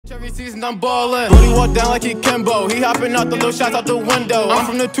Every season I'm ballin'. Brody walk down like he Kimbo. He hopping out the little shots out the window. I'm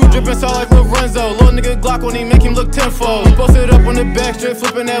from the 2 drippin' sound like Lorenzo. Little nigga Glock when he make him look tenfold. We posted up on the back strip,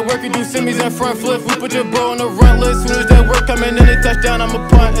 flipping that work. You do semis and front flip. We put your bro on the rent list. Soon as that work coming in the touchdown, I'ma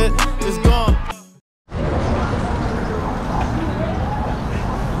punt it. It's gone.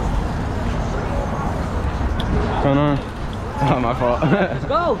 What's going on? It's not my fault. Let's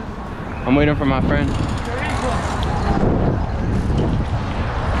go. I'm waiting for my friend.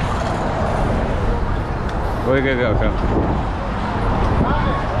 Go.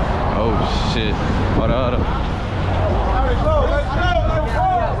 Oh shit. Hold up.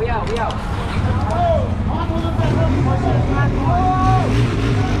 We out.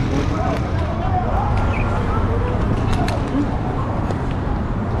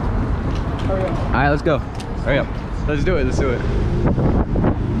 Alright, let's go. Hurry up. Let's do it.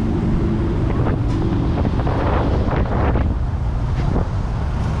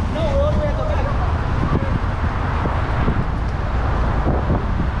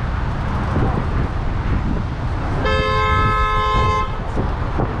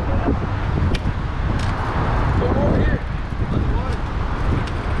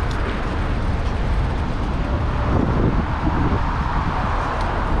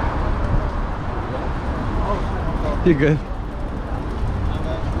 You're good. I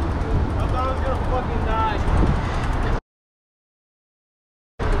thought I was gonna fucking die.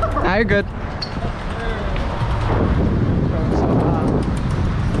 Nah, you're good.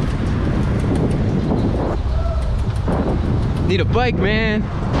 Need a bike, man.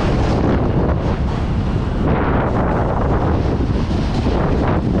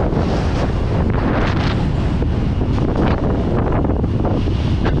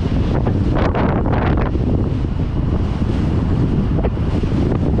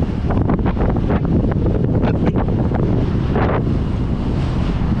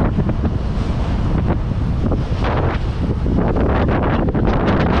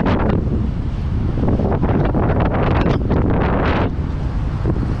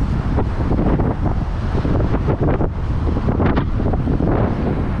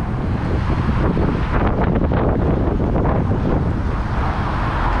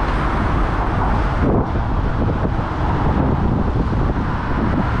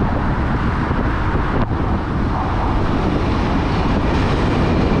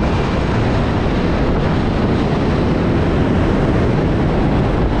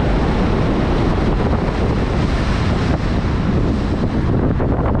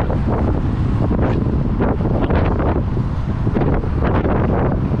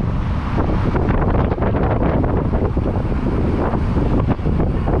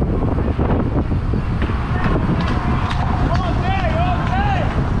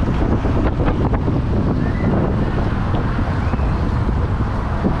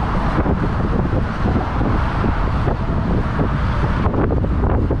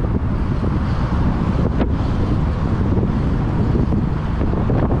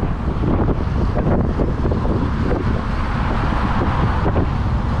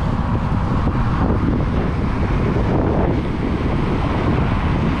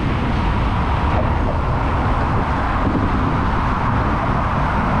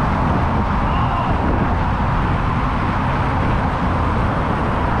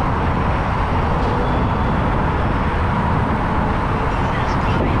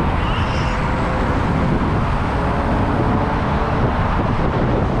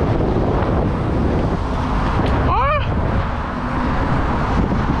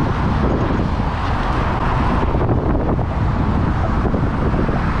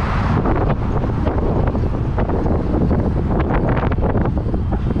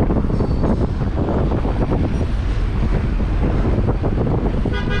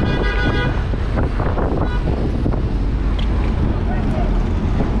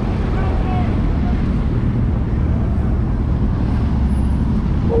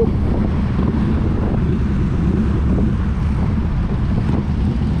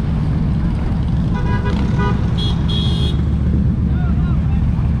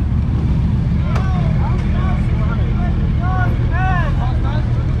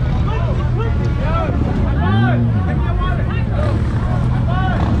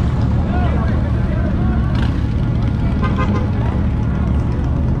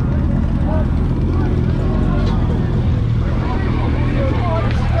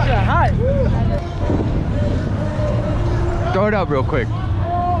 Throw it up real quick.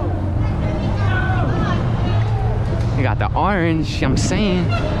 You got the orange, I'm saying.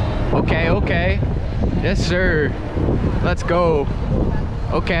 Okay. Yes, sir. Let's go.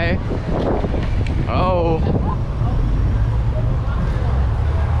 Okay. Oh.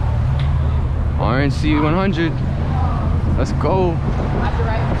 RNC 100. Let's go. Watch it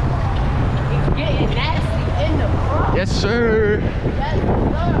right. He's getting nasty in the front. Yes, sir. Yes,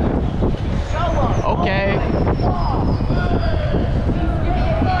 sir. Show up. Okay.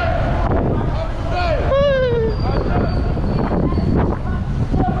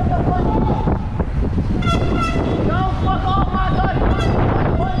 Don't fuck off my gun.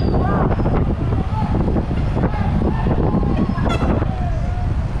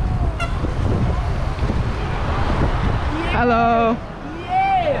 Hello.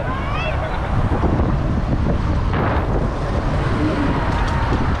 Yeah.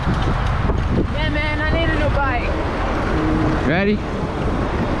 Yeah, man, I need a new bike. Ready?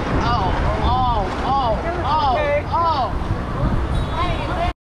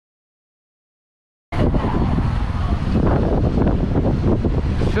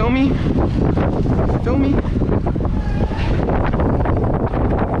 Feel me? Feel me?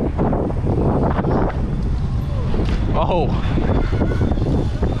 Oh.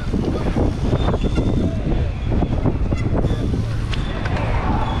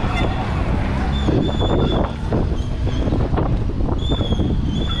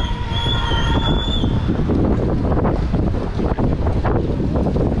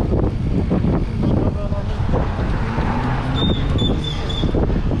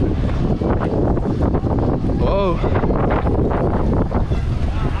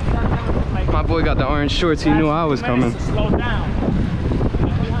 My boy got the orange shorts, he knew I was coming. Slow down.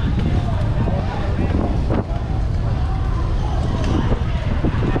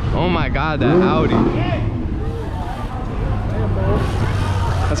 Oh my god, that Audi.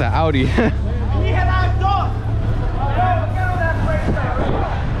 That's an Audi.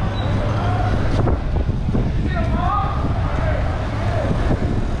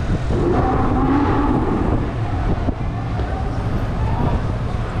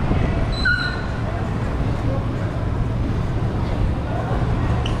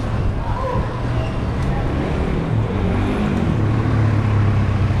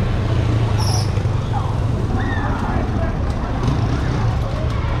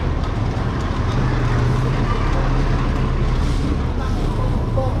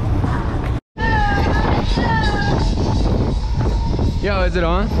 Yo, is it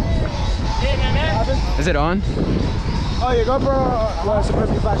on? Is it on? Oh, you go, bro. Well, supposed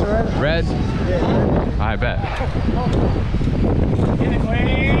to be flashing red. Red? Yeah. I bet.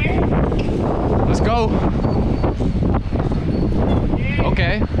 Let's go.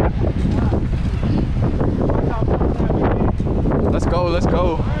 Okay. Let's go, let's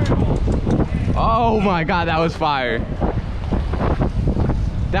go. Oh my god, that was fire.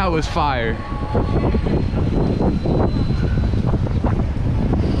 That was fire.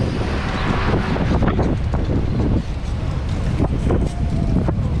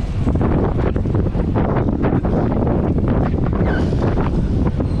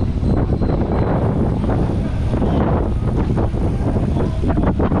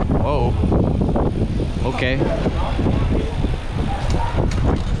 Okay.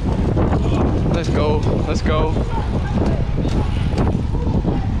 Let's go. Let's go.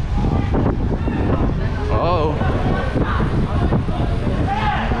 Oh.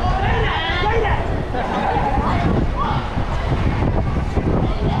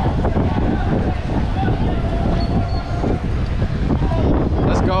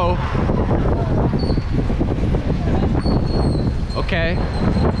 Let's go. Okay.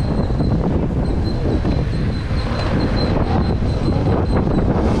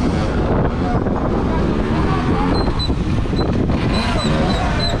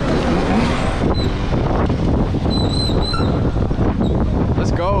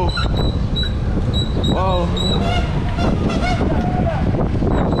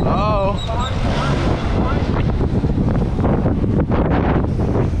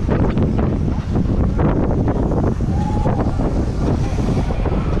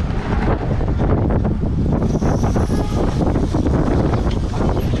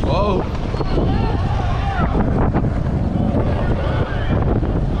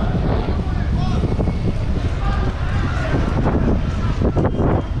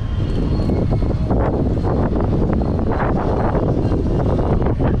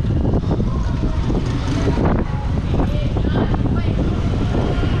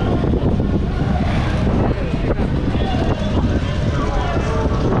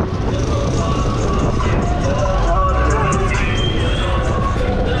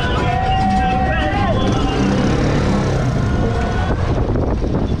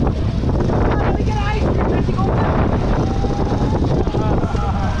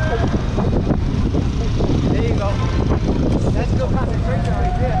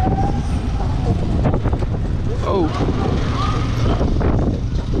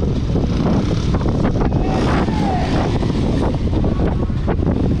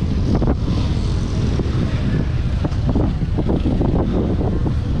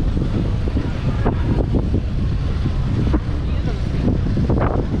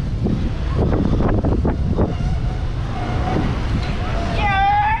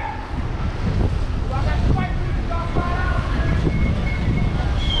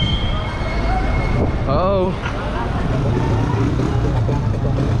 go.